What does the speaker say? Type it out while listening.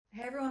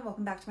Hey everyone,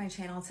 welcome back to my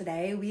channel.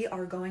 Today we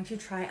are going to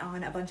try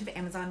on a bunch of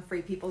Amazon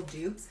Free People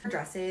dupes,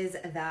 dresses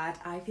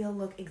that I feel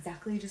look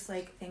exactly just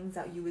like things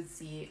that you would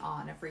see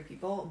on a Free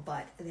People,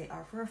 but they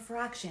are for a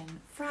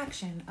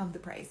fraction of the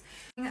price.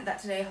 That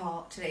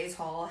today's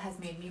haul has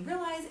made me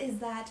realize is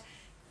that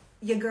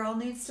your girl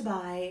needs to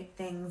buy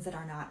things that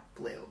are not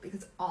blue,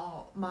 because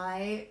all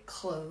my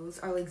clothes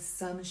are like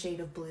some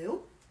shade of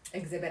blue.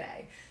 Exhibit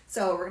A.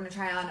 So we're gonna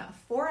try on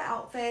 4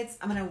 outfits.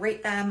 I'm gonna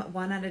rate them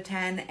 1 out of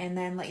 10 and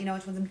then let you know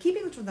which ones I'm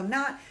keeping, which ones I'm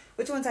not,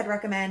 which ones I'd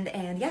recommend,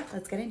 and yeah,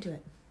 let's get into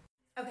it.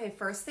 Okay,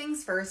 first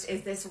things first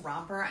is this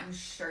romper. I'm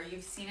sure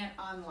you've seen it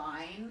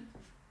online.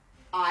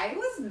 I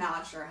was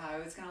not sure how I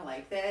was gonna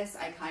like this.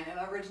 I kind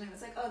of originally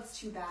was like, oh, it's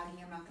too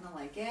baggy, I'm not gonna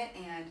like it,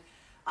 and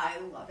I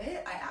love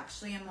it. I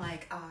actually am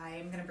like,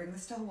 I'm gonna bring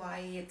this to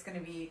Hawaii. It's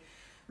gonna be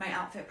my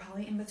outfit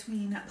probably in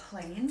between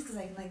planes because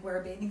I can like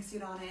wear a bathing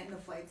suit on it and the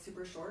flight's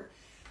super short.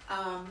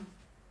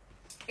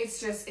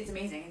 It's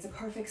amazing. It's a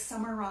perfect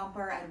summer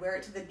romper. I'd wear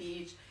it to the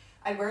beach.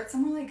 I'd wear it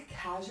somewhere like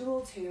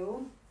casual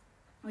too,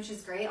 which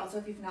is great. Also,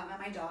 if you've not met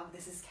my dog,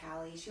 this is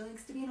Callie. She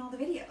likes to be in all the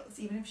videos,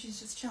 even if she's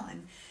just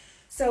chilling.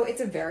 So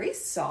it's a very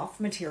soft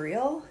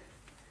material.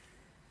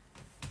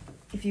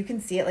 If you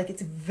can see it, like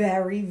it's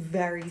very,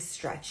 very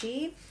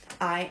stretchy.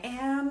 I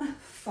am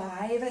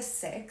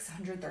 5'6",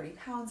 130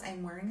 pounds.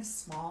 I'm wearing a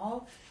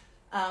small.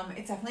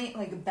 It's definitely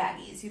like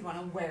baggies. You'd want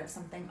to wear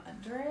something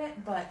under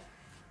it, but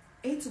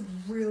it's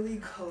really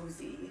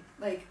cozy.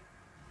 Like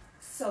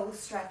so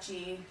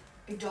stretchy.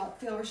 I don't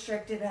feel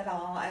restricted at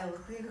all. I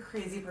look like a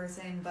crazy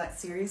person, but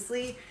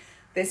seriously,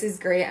 this is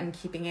great. I'm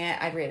keeping it.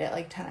 I'd rate it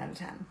like 10 out of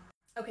 10.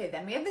 Okay,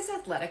 then we have this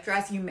athletic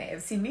dress. You may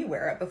have seen me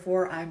wear it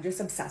before. I'm just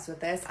obsessed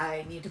with this.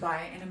 I need to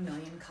buy it in a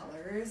million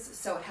colors.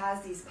 So it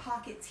has these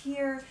pockets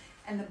here,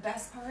 and the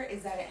best part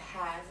is that it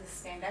has a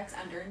spandex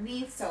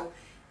underneath. So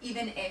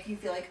even if you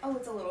feel like, oh,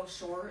 it's a little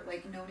short,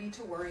 like no need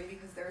to worry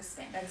because there's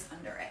spandex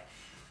under it.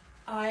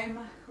 I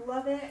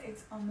love it.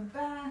 It's on the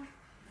back.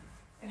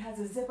 It has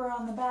a zipper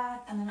on the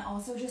back, and then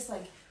also just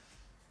like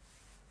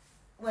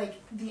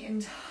the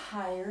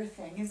entire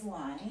thing is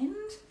lined.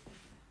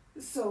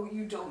 So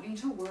you don't need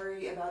to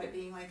worry about it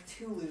being like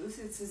too loose.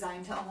 It's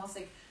designed to almost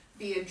like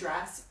be a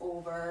dress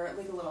over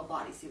like a little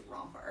bodysuit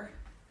romper.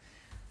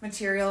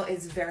 Material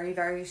is very,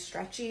 very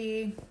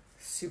stretchy,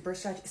 super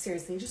stretchy.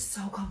 Seriously, just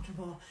so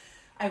comfortable.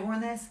 I've worn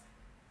this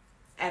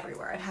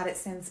everywhere. I've had it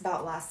since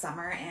about last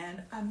summer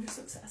and I'm just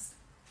obsessed.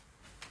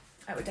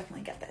 I would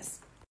definitely get this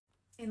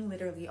in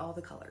literally all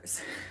the colors.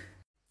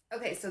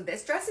 Okay, so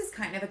this dress is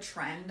kind of a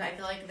trend. I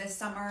feel like this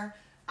summer,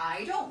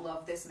 I don't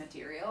love this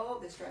material.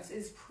 This dress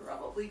is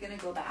probably gonna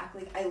go back.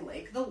 Like I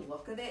like the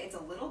look of it. It's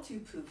a little too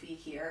poofy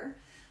here.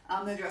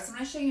 The dress I'm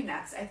gonna show you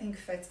next, I think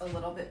fits a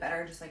little bit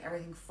better. Just like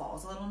everything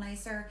falls a little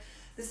nicer.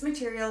 This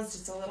material is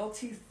just a little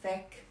too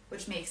thick,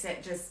 which makes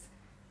it just,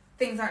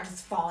 things aren't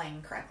just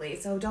falling correctly.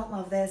 So don't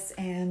love this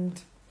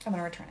and I'm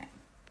gonna return it.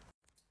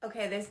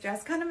 Okay, this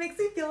dress kind of makes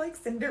me feel like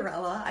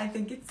Cinderella. I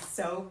think it's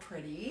so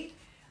pretty.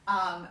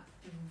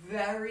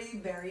 Very,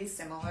 very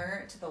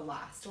similar to the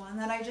last one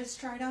that I just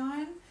tried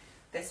on.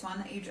 This one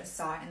that you just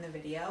saw in the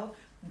video.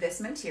 This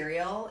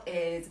material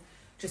is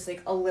just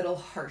like a little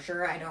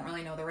harsher. I don't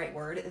really know the right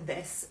word.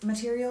 This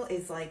material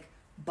is like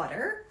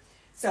butter.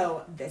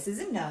 So this is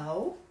a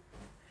no.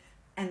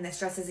 And this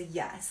dress is a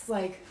yes.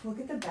 Like, look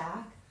at the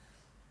back.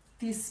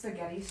 These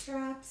spaghetti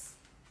straps.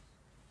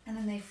 And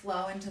then they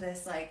flow into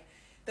this like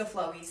the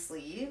flowy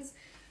sleeves.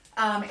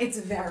 It's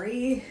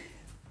very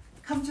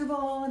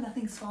comfortable,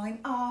 nothing's falling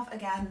off.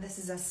 Again, this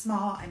is a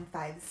small. I'm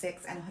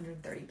 5'6" and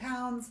 130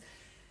 pounds.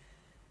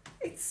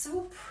 It's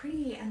so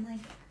pretty and like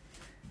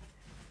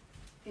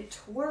it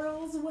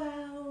twirls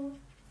well.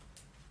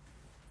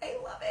 I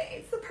love it.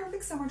 It's the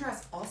perfect summer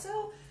dress.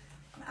 Also,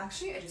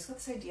 actually, I just got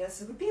this idea.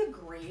 So it would be a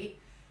great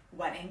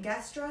wedding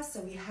guest dress.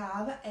 So we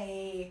have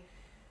a,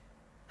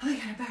 oh my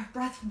God, I got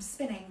breath from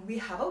spinning. We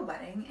have a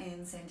wedding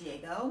in San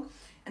Diego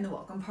and the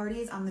welcome party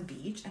is on the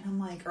beach, and I'm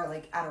like, or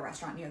like at a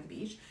restaurant near the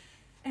beach.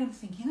 And I'm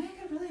thinking I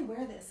could really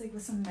wear this like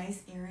with some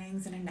nice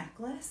earrings and a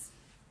necklace.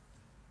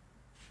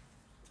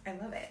 I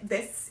love it.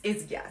 This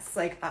is yes,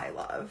 like I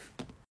love.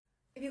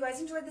 If you guys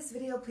enjoyed this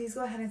video, please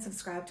go ahead and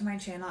subscribe to my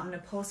channel. I'm gonna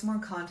post more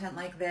content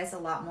like this, a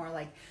lot more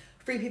like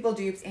Free People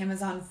dupes,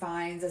 Amazon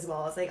finds, as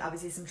well as like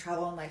obviously some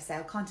travel and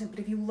lifestyle content.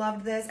 But if you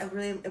loved this, I would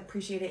really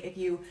appreciate it if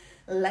you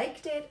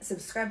liked it,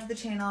 subscribe to the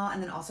channel,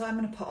 and then also I'm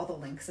gonna put all the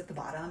links at the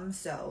bottom,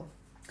 so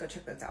go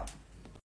check those out.